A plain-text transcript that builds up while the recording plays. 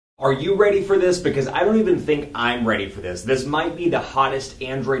Are you ready for this? Because I don't even think I'm ready for this. This might be the hottest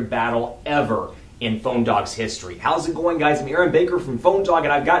Android battle ever in PhoneDog's history. How's it going, guys? I'm Aaron Baker from PhoneDog,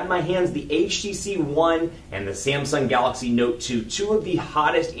 and I've got in my hands the HTC One and the Samsung Galaxy Note 2, two of the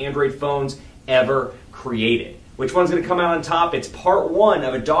hottest Android phones ever created. Which one's going to come out on top? It's part one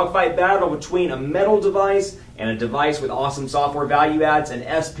of a dogfight battle between a metal device and a device with awesome software value adds, an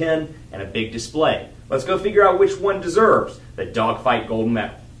S Pen, and a big display. Let's go figure out which one deserves the dogfight gold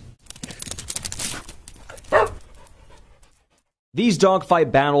medal. These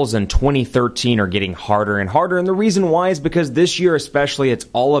dogfight battles in 2013 are getting harder and harder, and the reason why is because this year especially, it's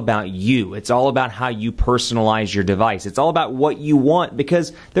all about you. It's all about how you personalize your device. It's all about what you want,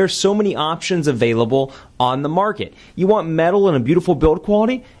 because there's so many options available on the market. You want metal and a beautiful build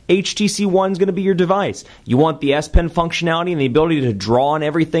quality? HTC One's going to be your device. You want the S Pen functionality and the ability to draw on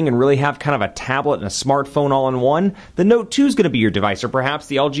everything and really have kind of a tablet and a smartphone all in one? The Note 2 is going to be your device, or perhaps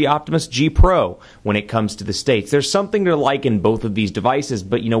the LG Optimus G Pro when it comes to the States. There's something to like in both of these devices,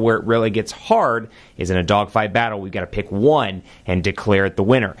 but you know where it really gets hard is in a dogfight battle. We've got to pick one and declare it the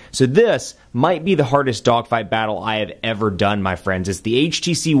winner. So this might be the hardest dogfight battle I have ever done, my friends. It's the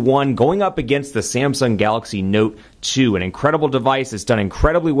HTC One going up against the Samsung Galaxy Note 2, an incredible device. It's done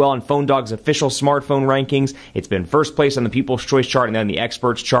incredibly well in PhoneDog's official smartphone rankings. It's been first place on the People's Choice chart and then the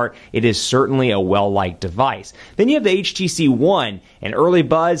Experts chart. It is certainly a well-liked device. Then you have the HTC One, and early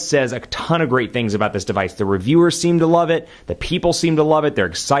buzz says a ton of great things about this device. The reviewers seem to love it. The people seem to love it. They're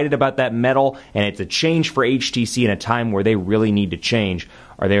excited about that metal, and it's a change for HTC in a time where they really need to change,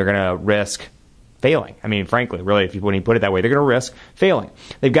 or they're going to risk failing. I mean, frankly, really, when you put it that way, they're going to risk failing.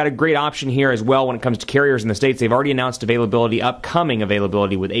 They've got a great option here as well when it comes to carriers in the States. They've already announced availability, upcoming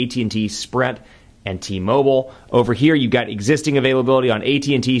availability with AT&T, Sprint, and T-Mobile. Over here, you've got existing availability on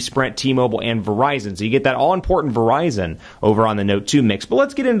AT&T, Sprint, T-Mobile, and Verizon. So you get that all-important Verizon over on the Note 2 mix. But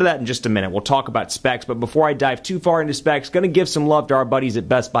let's get into that in just a minute. We'll talk about specs. But before I dive too far into specs, going to give some love to our buddies at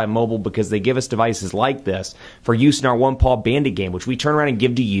Best Buy Mobile, because they give us devices like this for use in our one-paw bandit game, which we turn around and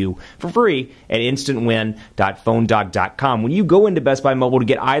give to you for free at instantwin.phonedog.com. When you go into Best Buy Mobile to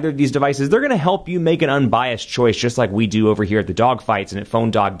get either of these devices, they're going to help you make an unbiased choice, just like we do over here at the Dogfights and at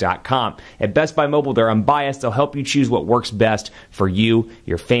phonedog.com. At Best Buy Mobile, they're unbiased. They'll help you choose what works best for you,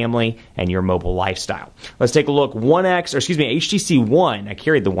 your family, and your mobile lifestyle. Let's take a look. HTC One. I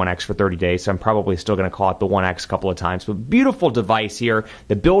carried the 1X for 30 days, so I'm probably still going to call it the 1X a couple of times. But beautiful device here.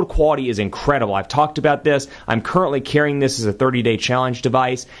 The build quality is incredible. I've talked about this. I'm currently carrying this as a 30-day challenge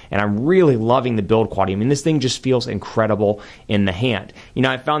device, and I'm really loving the build quality. I mean, this thing just feels incredible in the hand. You know,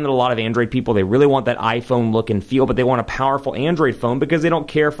 I found that a lot of Android people, they really want that iPhone look and feel, but they want a powerful Android phone because they don't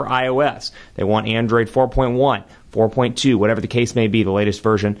care for iOS. They want Android 4.1, 4.2, whatever the case may be, the latest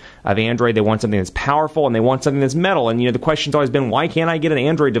version of Android. They want something that's powerful, and they want something that's metal. And, you know, the question's always been, why can't I get an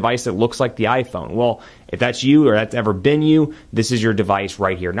Android device that looks like the iPhone? Well, if that's you or that's ever been you, this is your device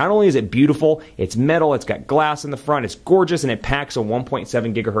right here. Not only is it beautiful, it's metal, it's got glass in the front, it's gorgeous, and it packs a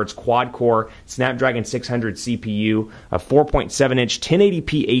 1.7 gigahertz quad-core Snapdragon 600 CPU, a 4.7-inch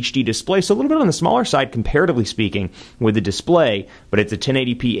 1080p HD display, so a little bit on the smaller side, comparatively speaking, with the display, but it's a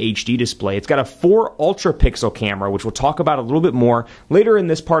 1080p HD display. It's got a 4 ultra-pixel camera, which we'll talk about a little bit more later in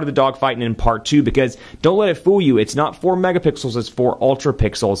this part of the dogfight and in part 2, because don't let it fool you. It's not 4 megapixels, it's 4 ultra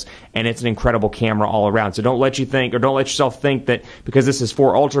pixels, and it's an incredible camera all around. So don't let yourself think that because this is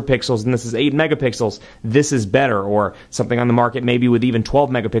 4 ultra pixels and this is 8 megapixels, this is better, or something on the market maybe with even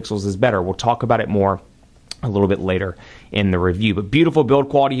 12 megapixels is better. We'll talk about it more a little bit later in the review. But beautiful build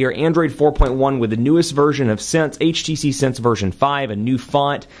quality here. Android 4.1 with the newest version of Sense, HTC Sense version 5, a new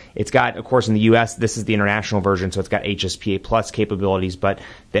font. It's got, of course, in the US, this is the international version, so it's got HSPA Plus capabilities, but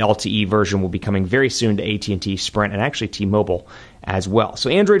the LTE version will be coming very soon to AT&T, Sprint, and actually T-Mobile as well.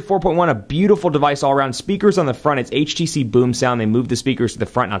 So Android 4.1, a beautiful device all around. Speakers on the front, it's HTC Boom Sound. They moved the speakers to the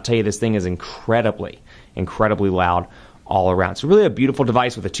front, and I'll tell you, this thing is incredibly loud all around. So really a beautiful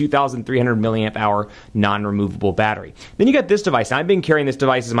device with a 2,300 milliamp hour non-removable battery. Then you got this device. Now, I've been carrying this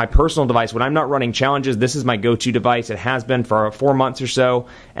device as my personal device when I'm not running challenges. This is my go-to device. It has been for 4 months or so,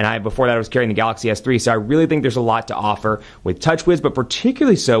 and before that I was carrying the Galaxy S3, so I really think there's a lot to offer with TouchWiz, but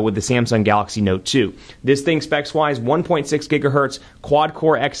particularly so with the Samsung Galaxy Note 2. This thing specs-wise, 1.6 gigahertz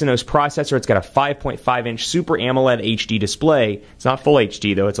quad-core Exynos processor. It's got a 5.5-inch Super AMOLED HD display. It's not full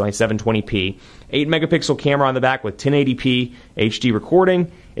HD, though. It's only 720p. 8 megapixel camera on the back with 1080p HD recording.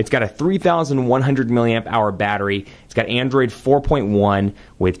 It's got a 3,100 milliamp hour battery. It's got Android 4.1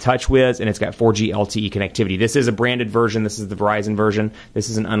 with TouchWiz, and it's got 4G LTE connectivity. This is a branded version. This is the Verizon version. This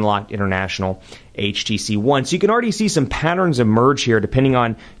is an unlocked international HTC One. So you can already see some patterns emerge here depending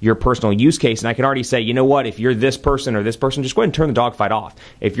on your personal use case. And I can already say, you know what, if you're this person or this person, just go ahead and turn the Dogfight off.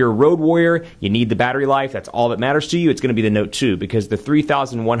 If you're a road warrior, you need the battery life, that's all that matters to you, it's going to be the Note 2 because the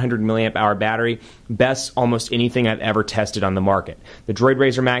 3,100 milliamp hour battery bests almost anything I've ever tested on the market. The Droid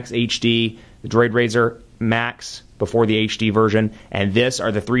Razr Max HD, the Droid Razr Max before the HD version, and this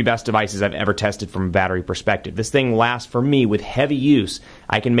are the three best devices I've ever tested from a battery perspective. This thing lasts for me with heavy use.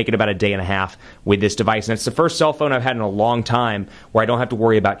 I can make it about a day and a half with this device, and it's the first cell phone I've had in a long time where I don't have to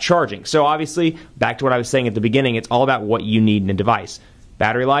worry about charging. So obviously, back to what I was saying at the beginning, it's all about what you need in a device.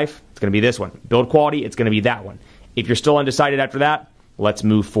 Battery life, it's going to be this one. Build quality, it's going to be that one. If you're still undecided after that, let's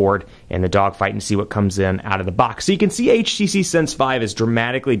move forward in the Dogfight and see what comes in out of the box. So you can see HTC Sense 5 is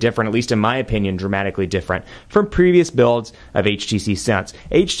dramatically different, at least in my opinion, dramatically different from previous builds of HTC Sense.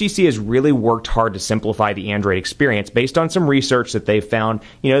 HTC has really worked hard to simplify the Android experience based on some research that they've found,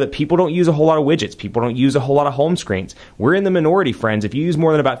 that people don't use a whole lot of widgets. People don't use a whole lot of home screens. We're in the minority, friends. If you use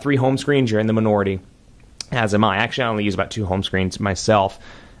more than about 3 home screens, you're in the minority, as am I. Actually, I only use about 2 home screens myself.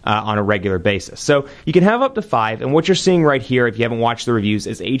 On a regular basis. So you can have up to 5, and what you're seeing right here, if you haven't watched the reviews,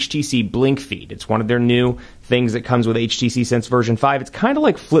 is HTC Blink Feed. It's one of their new things that comes with HTC Sense version 5. It's kind of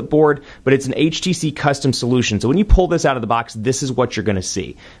like Flipboard, but it's an HTC custom solution. So when you pull this out of the box, this is what you're going to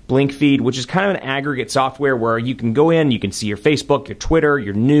see. Blink Feed, which is kind of an aggregate software where you can go in, you can see your Facebook, your Twitter,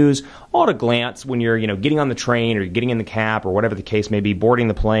 your news, all at a glance when you're getting on the train or you're getting in the cab or whatever the case may be, boarding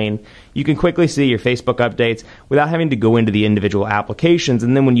the plane. You can quickly see your Facebook updates without having to go into the individual applications.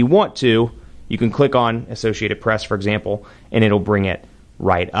 And then when you want to, you can click on Associated Press, for example, and it'll bring it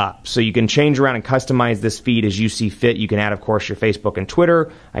right up. So you can change around and customize this feed as you see fit. You can add, of course, your Facebook and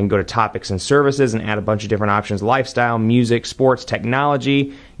Twitter. I can go to Topics and Services and add a bunch of different options: lifestyle, music, sports,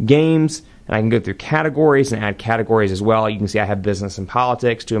 technology, games, and I can go through categories and add categories as well. You can see I have business and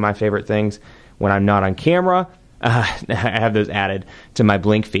politics, 2 of my favorite things when I'm not on camera. I have those added to my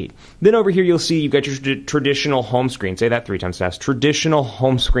Blink feed. Then over here, you'll see you've got your traditional home screen. Say that 3 times fast. Traditional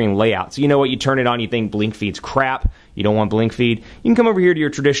home screen layout. So you know what? You turn it on, you think Blink feed's crap. You don't want Blink feed. You can come over here to your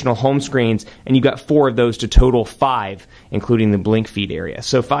traditional home screens, and you've got 4 of those to total 5, including the Blink feed area.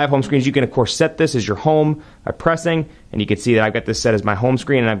 So 5 home screens. You can, of course, set this as your home by pressing, and you can see that I've got this set as my home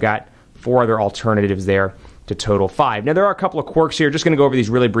screen, and I've got 4 other alternatives there to total 5. Now, there are a couple of quirks here. Just going to go over these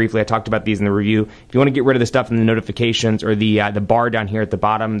really briefly. I talked about these in the review. If you want to get rid of the stuff in the notifications or the bar down here at the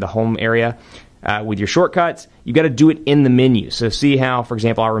bottom, the home area, with your shortcuts, you got to do it in the menu. So see how, for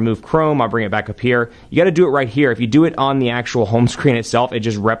example, I'll remove Chrome, I'll bring it back up here. You got to do it right here. If you do it on the actual home screen itself, it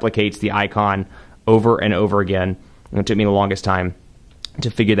just replicates the icon over and over again. And it took me the longest time to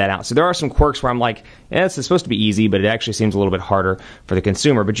figure that out. So there are some quirks where I'm like, this is supposed to be easy, but it actually seems a little bit harder for the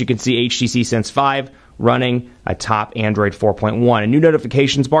consumer. But you can see HTC Sense 5 running atop Android 4.1. A new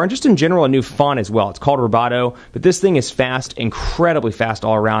notifications bar, and just in general, a new font as well. It's called Roboto, but this thing is fast, incredibly fast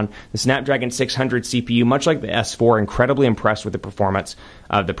all around. The Snapdragon 600 CPU, much like the S4, incredibly impressed with the performance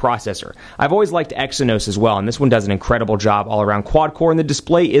of the processor. I've always liked Exynos as well, and this one does an incredible job all around quad-core, and the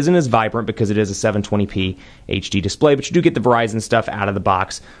display isn't as vibrant because it is a 720p HD display, but you do get the Verizon stuff out of the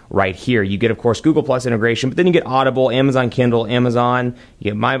box right here. You get, of course, Google Plus integration, but then you get Audible, Amazon Kindle, Amazon,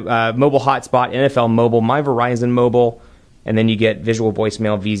 you get my mobile hotspot, NFL Mobile, My Verizon Mobile, and then you get Visual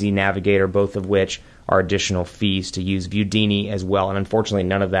Voicemail, VZ Navigator, both of which are additional fees to use. Viewdini as well, and unfortunately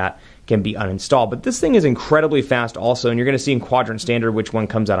none of that can be uninstalled. But this thing is incredibly fast also, and you're going to see in Quadrant Standard which one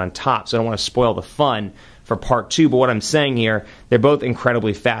comes out on top, so I don't want to spoil the fun for part 2, but what I'm saying here, they're both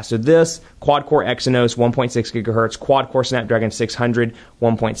incredibly fast. So this, quad-core Exynos, 1.6 gigahertz, quad-core Snapdragon 600,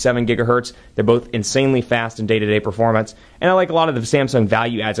 1.7 gigahertz. They're both insanely fast in day-to-day performance. And I like a lot of the Samsung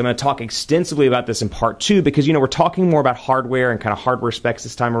value adds. I'm going to talk extensively about this in part 2 because, we're talking more about hardware and kind of hardware specs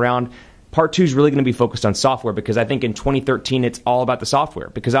this time around. Part 2 is really going to be focused on software because I think in 2013 it's all about the software.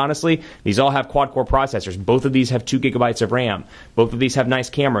 Because honestly, these all have quad-core processors. Both of these have 2 gigabytes of RAM. Both of these have nice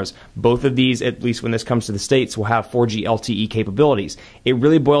cameras. Both of these, at least when this comes to the States, will have 4G LTE capabilities. It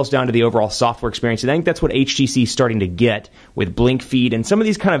really boils down to the overall software experience, and I think that's what HTC is starting to get with Blink Feed and some of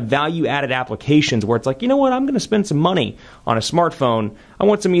these kind of value-added applications where it's like, you know what, I'm going to spend some money on a smartphone. I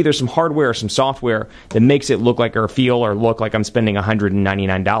want either some hardware or some software that makes it look like or feel or look like I'm spending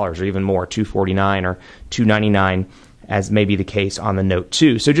 $199 or even more, $249 or $299, as may be the case on the Note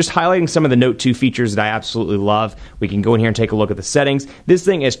 2. So just highlighting some of the Note 2 features that I absolutely love. We can go in here and take a look at the settings. This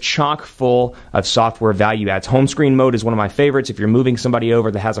thing is chock full of software value adds. Home screen mode is one of my favorites. If you're moving somebody over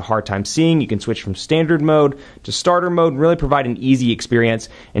that has a hard time seeing, you can switch from standard mode to starter mode and really provide an easy experience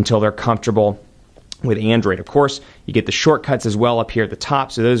until they're comfortable with Android. Of course, you get the shortcuts as well up here at the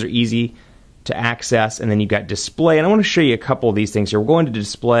top, so those are easy to access. And then you've got display, and I want to show you a couple of these things here. We're going to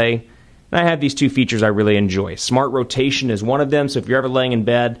display, and I have these two features I really enjoy. Smart rotation is one of them, so if you're ever laying in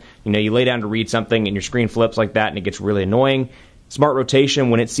bed, you lay down to read something and your screen flips like that and it gets really annoying. Smart rotation,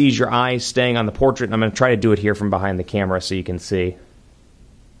 when it sees your eyes staying on the portrait, and I'm going to try to do it here from behind the camera so you can see.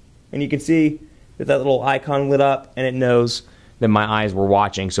 And you can see that little icon lit up, and it knows that my eyes were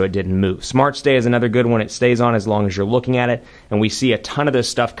watching, so it didn't move. Smart Stay is another good one. It stays on as long as you're looking at it, and we see a ton of this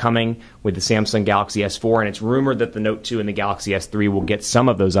stuff coming with the Samsung Galaxy S4, and it's rumored that the Note 2 and the Galaxy S3 will get some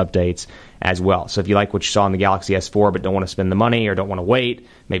of those updates as well. So if you like what you saw in the Galaxy S4 but don't want to spend the money or don't want to wait,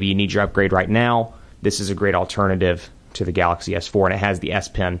 maybe you need your upgrade right now, this is a great alternative to the Galaxy S4, and it has the S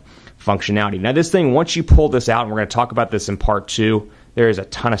Pen functionality. Now this thing, once you pull this out, and we're going to talk about this in part 2, there is a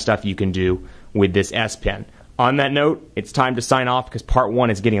ton of stuff you can do with this S Pen. On that note, it's time to sign off because part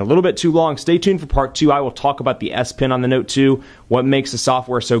 1 is getting a little bit too long. Stay tuned for part 2. I will talk about the S Pen on the Note 2, what makes the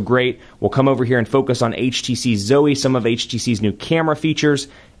software so great. We'll come over here and focus on HTC Zoe, some of HTC's new camera features,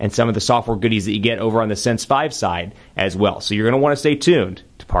 and some of the software goodies that you get over on the Sense 5 side as well. So you're going to want to stay tuned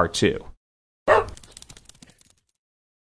to part 2.